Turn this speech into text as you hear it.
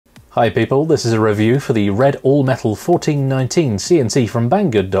Hi people, this is a review for the Red All-Metal 1419 CNC from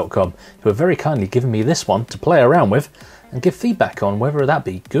Banggood.com, who have very kindly given me this one to play around with and give feedback on whether that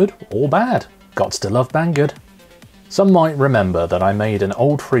be good or bad. Gots to love Banggood. Some might remember that I made an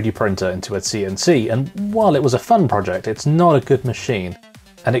old 3D printer into a CNC, and while it was a fun project, it's not a good machine,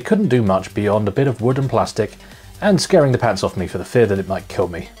 and it couldn't do much beyond a bit of wood and plastic and scaring the pants off me for the fear that it might kill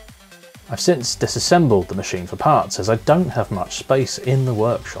me. I've since disassembled the machine for parts, as I don't have much space in the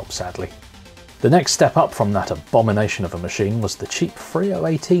workshop, sadly. The next step up from that abomination of a machine was the cheap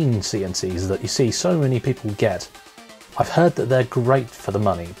 3018 CNCs that you see so many people get. I've heard that they're great for the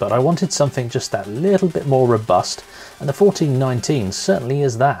money, but I wanted something just that little bit more robust, and the 1419 certainly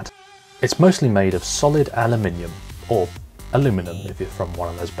is that. It's mostly made of solid aluminium, or aluminum if you're from one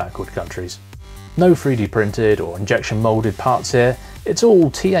of those backward countries. No 3D printed or injection moulded parts here. It's all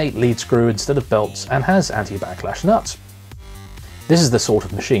T8 lead screw instead of belts and has anti-backlash nuts. This is the sort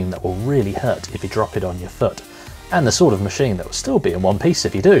of machine that will really hurt if you drop it on your foot, and the sort of machine that will still be in one piece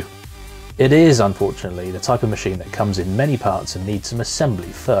if you do. It is, unfortunately, the type of machine that comes in many parts and needs some assembly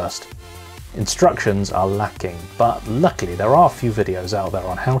first. Instructions are lacking, but luckily there are a few videos out there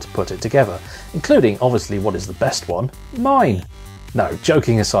on how to put it together, including obviously what is the best one, mine. No,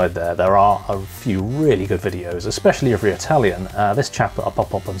 joking aside there are a few really good videos, especially if you're Italian. This chap that I'll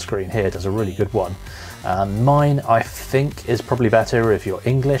pop up on screen here does a really good one. Mine, I think, is probably better if you're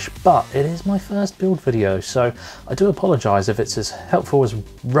English, but it is my first build video, so I do apologise if it's as helpful as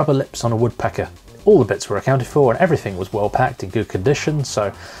rubber lips on a woodpecker. All the bits were accounted for and everything was well packed in good condition, so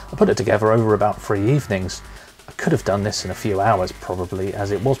I put it together over about 3 evenings. I could have done this in a few hours probably,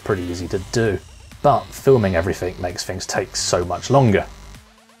 as it was pretty easy to do. But filming everything makes things take so much longer.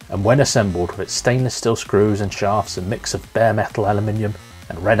 And when assembled with its stainless steel screws and shafts, a mix of bare metal aluminium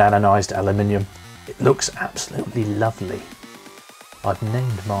and red anodized aluminium, it looks absolutely lovely. I've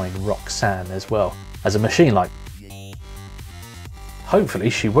named mine Roxanne as well, as a machine like.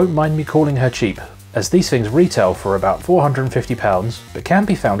 Hopefully she won't mind me calling her cheap, as these things retail for about £450 but can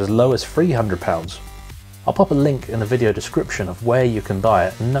be found as low as £300. I'll pop a link in the video description of where you can buy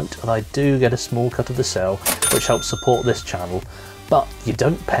it, and note that I do get a small cut of the sale, which helps support this channel, but you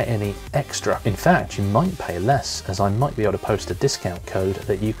don't pay any extra. In fact, you might pay less, as I might be able to post a discount code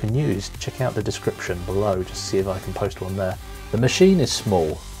that you can use. Check out the description below just to see if I can post one there. The machine is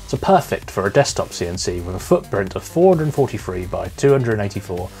small, so perfect for a desktop CNC with a footprint of 443 by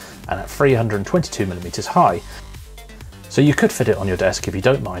 284 and at 322mm high, so you could fit it on your desk if you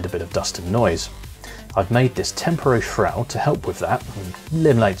don't mind a bit of dust and noise. I've made this temporary shroud to help with that, and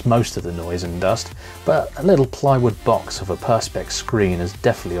eliminates most of the noise and dust, but a little plywood box of a Perspex screen is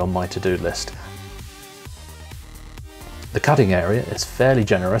definitely on my to-do list. The cutting area is fairly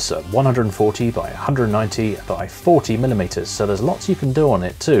generous at 140 by 190 by 40mm, so there's lots you can do on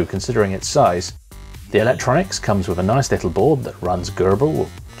it too, considering its size. The electronics comes with a nice little board that runs Gerbil or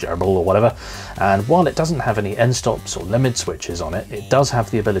Gerbil or whatever, and while it doesn't have any end stops or limit switches on it, it does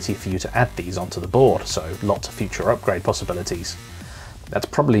have the ability for you to add these onto the board, so lots of future upgrade possibilities. That's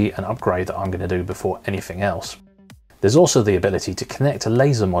probably an upgrade that I'm going to do before anything else. There's also the ability to connect a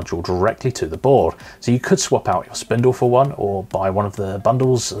laser module directly to the board, so you could swap out your spindle for one, or buy one of the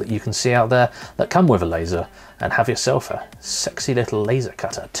bundles that you can see out there that come with a laser, and have yourself a sexy little laser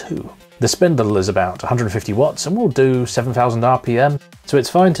cutter too. The spindle is about 150 watts and will do 7000 RPM, so it's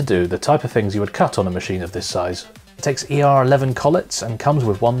fine to do the type of things you would cut on a machine of this size. It takes ER11 Collets and comes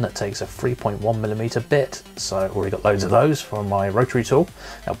with one that takes a 3.1mm bit, so I've already got loads of those for my rotary tool.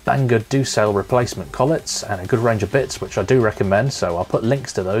 Now Banggood do sell replacement collets and a good range of bits, which I do recommend, so I'll put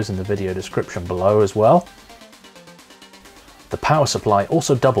links to those in the video description below as well. The power supply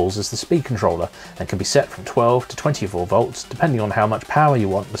also doubles as the speed controller and can be set from 12 to 24 volts depending on how much power you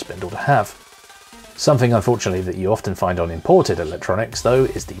want the spindle to have. Something unfortunately that you often find on imported electronics though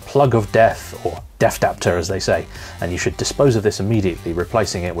is the plug of death, or death-adapter as they say, and you should dispose of this immediately,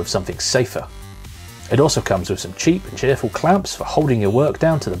 replacing it with something safer. It also comes with some cheap and cheerful clamps for holding your work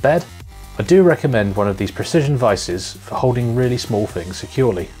down to the bed. I do recommend one of these precision vices for holding really small things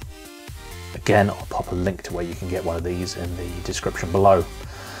securely. Again, I'll pop a link to where you can get one of these in the description below.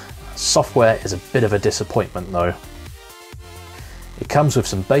 Software is a bit of a disappointment though. It comes with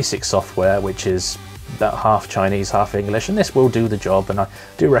some basic software which is about half Chinese, half English, and this will do the job, and I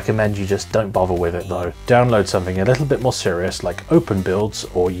do recommend you just don't bother with it though. Download something a little bit more serious like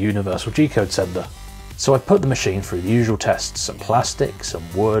OpenBuilds or Universal G-Code Sender. So I've put the machine through the usual tests, some plastic, some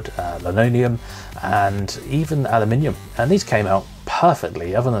wood, linoleum, and even aluminium, and these came out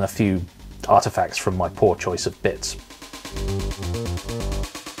perfectly other than a few artifacts from my poor choice of bits.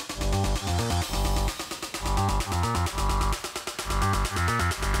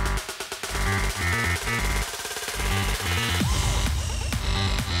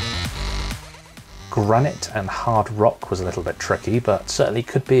 granite and hard rock was a little bit tricky, but certainly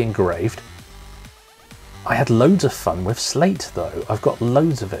could be engraved. I had loads of fun with slate though. I've got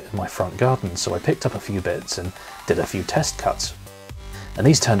loads of it in my front garden, so I picked up a few bits and did a few test cuts. And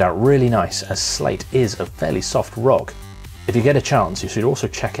these turned out really nice, as slate is a fairly soft rock. If you get a chance, you should also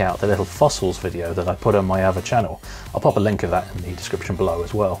check out the little fossils video that I put on my other channel. I'll pop a link of that in the description below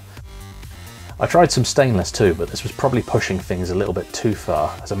as well. I tried some stainless too, but this was probably pushing things a little bit too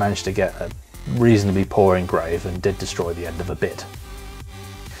far, as I managed to get a reasonably poor engrave and did destroy the end of a bit.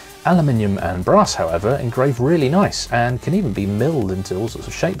 Aluminium and brass, however, engrave really nice and can even be milled into all sorts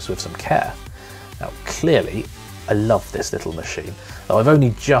of shapes with some care. Now clearly, I love this little machine, though I've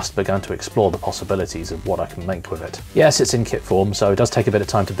only just begun to explore the possibilities of what I can make with it. Yes, it's in kit form, so it does take a bit of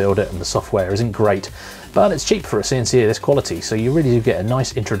time to build it and the software isn't great, but it's cheap for a CNC of this quality, so you really do get a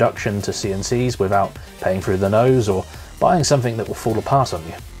nice introduction to CNCs without paying through the nose or buying something that will fall apart on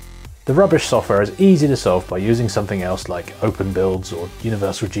you. The rubbish software is easy to solve by using something else like OpenBuilds or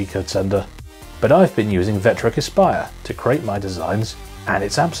Universal G-Code Sender, but I've been using Vectric Aspire to create my designs, and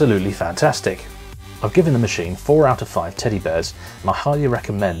it's absolutely fantastic. I've given the machine 4 out of 5 teddy bears, and I highly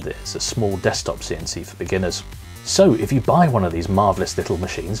recommend it as a small desktop CNC for beginners. So if you buy one of these marvellous little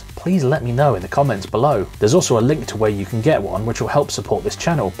machines, please let me know in the comments below. There's also a link to where you can get one, which will help support this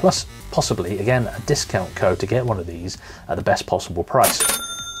channel, plus possibly, again, a discount code to get one of these at the best possible price.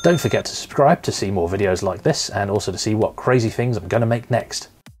 Don't forget to subscribe to see more videos like this, and also to see what crazy things I'm going to make next.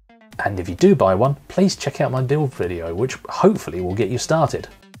 And if you do buy one, please check out my build video, which hopefully will get you started.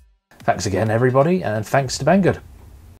 Thanks again everybody, and thanks to Banggood.